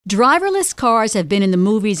Driverless cars have been in the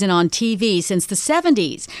movies and on TV since the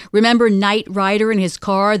 70s. Remember Knight Rider and his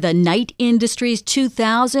car, the Knight Industries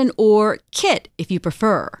 2000, or KITT, if you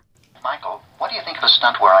prefer. Michael, what do you think of a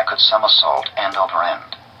stunt where I could somersault end over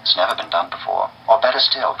end? It's never been done before. Or better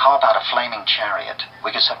still, how about a flaming chariot?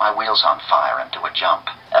 We could set my wheels on fire and do a jump.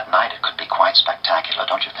 At night it could be quite spectacular,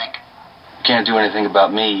 don't you think? Can't do anything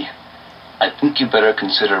about me. I think you better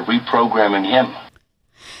consider reprogramming him.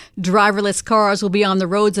 Driverless cars will be on the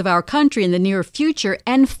roads of our country in the near future,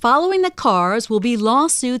 and following the cars will be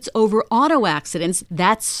lawsuits over auto accidents.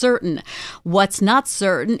 That's certain. What's not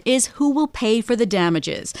certain is who will pay for the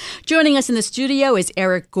damages. Joining us in the studio is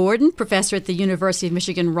Eric Gordon, professor at the University of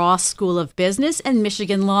Michigan Ross School of Business and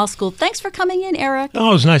Michigan Law School. Thanks for coming in, Eric.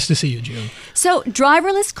 Oh, it's nice to see you, June. So,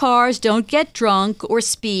 driverless cars don't get drunk or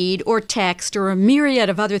speed or text or a myriad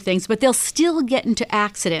of other things, but they'll still get into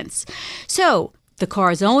accidents. So, the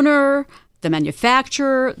car's owner, the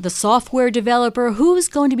manufacturer, the software developer, who's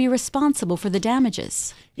going to be responsible for the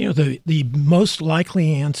damages? You know, the most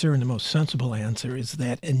likely answer and the most sensible answer is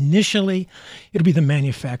that initially it'll be the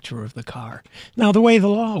manufacturer of the car. Now, the way the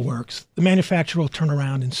law works, the manufacturer will turn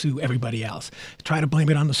around and sue everybody else, try to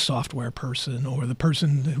blame it on the software person or the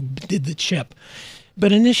person who did the chip.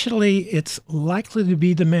 But initially, it's likely to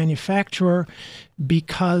be the manufacturer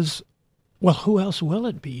because, well, who else will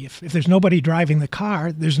it be? If there's nobody driving the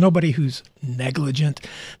car, there's nobody who's negligent.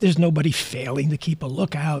 There's nobody failing to keep a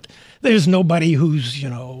lookout. There's nobody who's,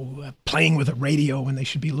 playing with a radio when they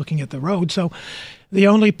should be looking at the road. So the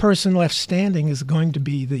only person left standing is going to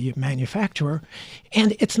be the manufacturer.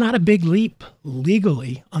 And it's not a big leap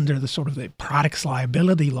legally under the sort of the products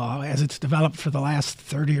liability law as it's developed for the last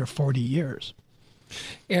 30 or 40 years.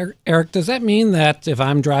 Eric, does that mean that if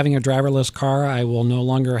I'm driving a driverless car, I will no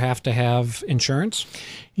longer have to have insurance?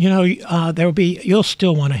 You'll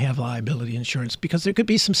still want to have liability insurance because there could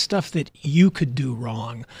be some stuff that you could do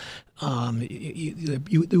wrong. You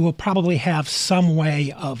will probably have some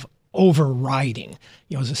way of overriding.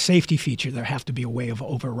 As a safety feature, there have to be a way of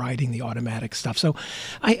overriding the automatic stuff. So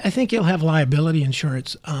I think you'll have liability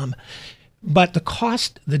insurance. But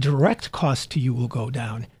the direct cost to you will go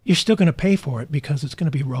down. You're still going to pay for it because it's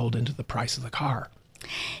going to be rolled into the price of the car.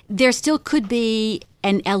 There still could be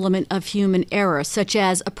an element of human error, such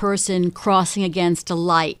as a person crossing against a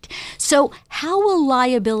light. So how will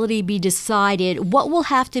liability be decided? What will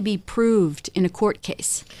have to be proved in a court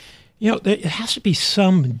case? There has to be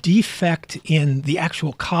some defect in the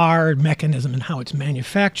actual car mechanism and how it's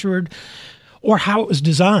manufactured or how it was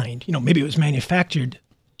designed. Maybe it was manufactured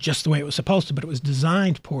just the way it was supposed to, but it was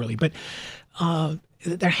designed poorly. But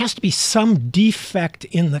there has to be some defect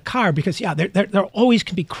in the car because, there always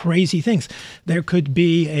can be crazy things. There could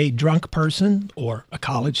be a drunk person or a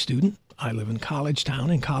college student. I live in college town,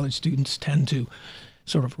 and college students tend to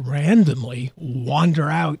sort of randomly wander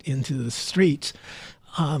out into the streets.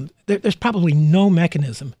 There's probably no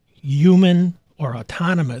mechanism, human or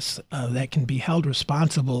autonomous, that can be held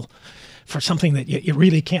responsible for something that you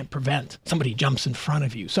really can't prevent. Somebody jumps in front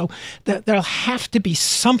of you. So there'll have to be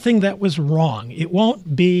something that was wrong. It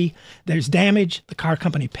won't be there's damage, the car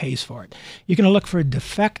company pays for it. You're going to look for a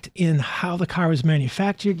defect in how the car was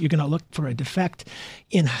manufactured. You're going to look for a defect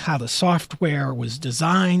in how the software was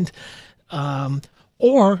designed.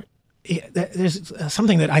 Or there's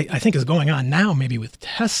something that I think is going on now, maybe with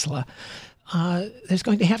Tesla. There's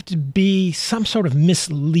going to have to be some sort of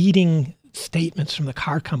misleading statements from the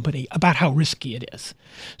car company about how risky it is.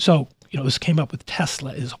 So, this came up with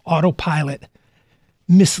Tesla, is autopilot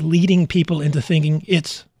misleading people into thinking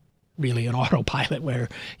it's really an autopilot where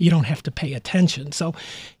you don't have to pay attention. So,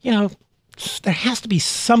 there has to be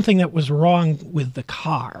something that was wrong with the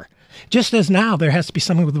car. Just as now there has to be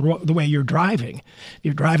something with the way you're driving. If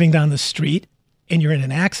you're driving down the street and you're in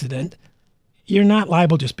an accident, you're not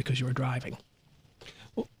liable just because you were driving.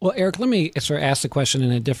 Well, Eric, let me sort of ask the question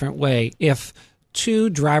in a different way. If two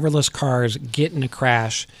driverless cars get in a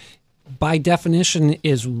crash, by definition,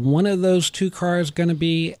 is one of those two cars going to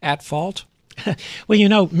be at fault?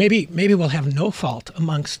 Well, maybe we'll have no fault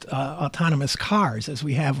amongst autonomous cars as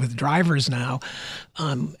we have with drivers now,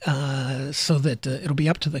 so that it'll be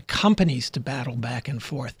up to the companies to battle back and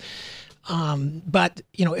forth. But,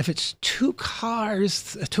 if it's two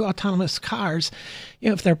autonomous cars,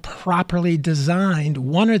 if they're properly designed,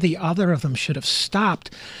 one or the other of them should have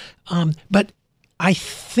stopped. But I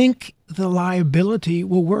think the liability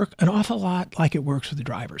will work an awful lot like it works with the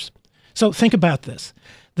drivers. So think about this.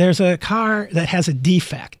 There's a car that has a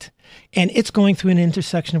defect, and it's going through an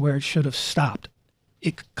intersection where it should have stopped.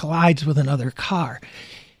 It collides with another car.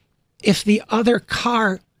 If the other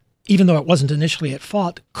car even though it wasn't initially at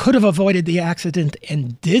fault, could have avoided the accident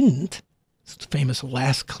and didn't, it's the famous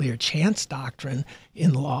last clear chance doctrine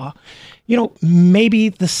in law, maybe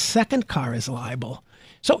the second car is liable.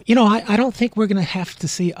 So, I don't think we're going to have to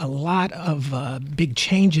see a lot of big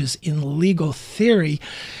changes in legal theory,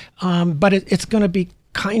 but it's going to be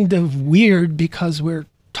kind of weird because we're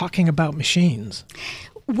talking about machines.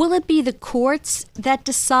 Will it be the courts that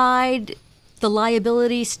decide the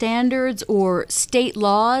liability standards or state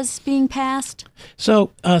laws being passed?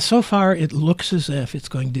 So far it looks as if it's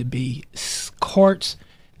going to be courts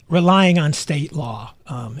relying on state law.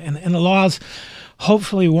 And the laws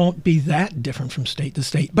hopefully won't be that different from state to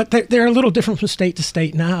state. But they're a little different from state to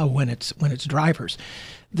state now when it's drivers.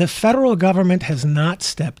 The federal government has not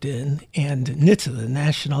stepped in, and NHTSA, the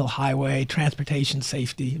National Highway Transportation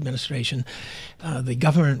Safety Administration, the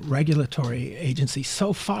government regulatory agency,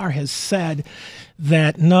 so far has said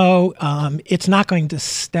that no, it's not going to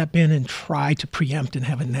step in and try to preempt and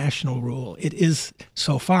have a national rule. It is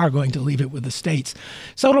so far going to leave it with the states.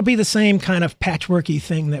 So it'll be the same kind of patchworky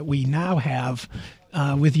thing that we now have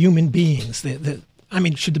with human beings.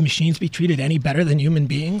 Should the machines be treated any better than human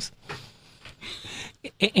beings?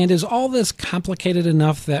 And is all this complicated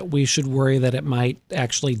enough that we should worry that it might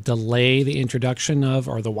actually delay the introduction of,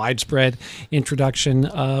 or the widespread introduction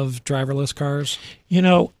of, driverless cars?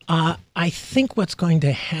 I think what's going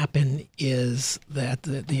to happen is that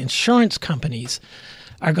the insurance companies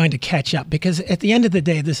are going to catch up, because at the end of the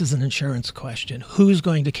day, this is an insurance question. Who's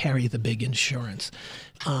going to carry the big insurance?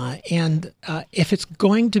 And if it's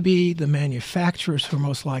going to be the manufacturers who are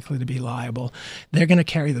most likely to be liable, they're going to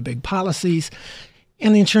carry the big policies.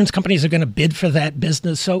 And the insurance companies are going to bid for that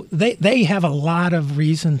business. So they have a lot of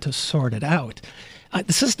reason to sort it out.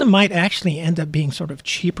 The system might actually end up being sort of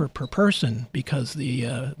cheaper per person because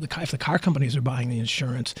if the car companies are buying the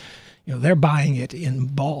insurance, they're buying it in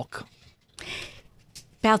bulk.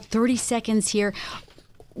 About 30 seconds here.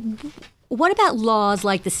 What about laws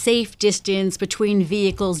like the safe distance between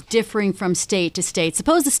vehicles differing from state to state?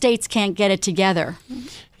 Suppose the states can't get it together.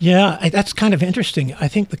 Yeah, that's kind of interesting. I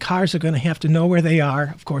think the cars are going to have to know where they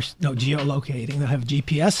are. Of course, no geolocating. They'll have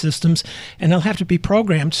GPS systems, and they'll have to be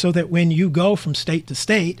programmed so that when you go from state to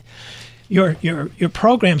state, your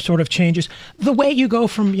program sort of changes. The way you go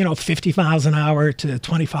from 50 miles an hour to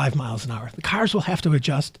 25 miles an hour, the cars will have to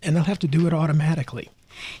adjust, and they'll have to do it automatically.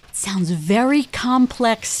 It sounds very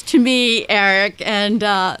complex to me, Eric, and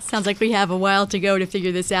sounds like we have a while to go to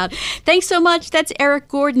figure this out. Thanks so much. That's Eric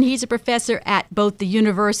Gordon. He's a professor at both the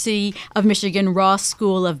University of Michigan Ross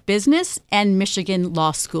School of Business and Michigan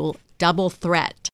Law School. Double threat.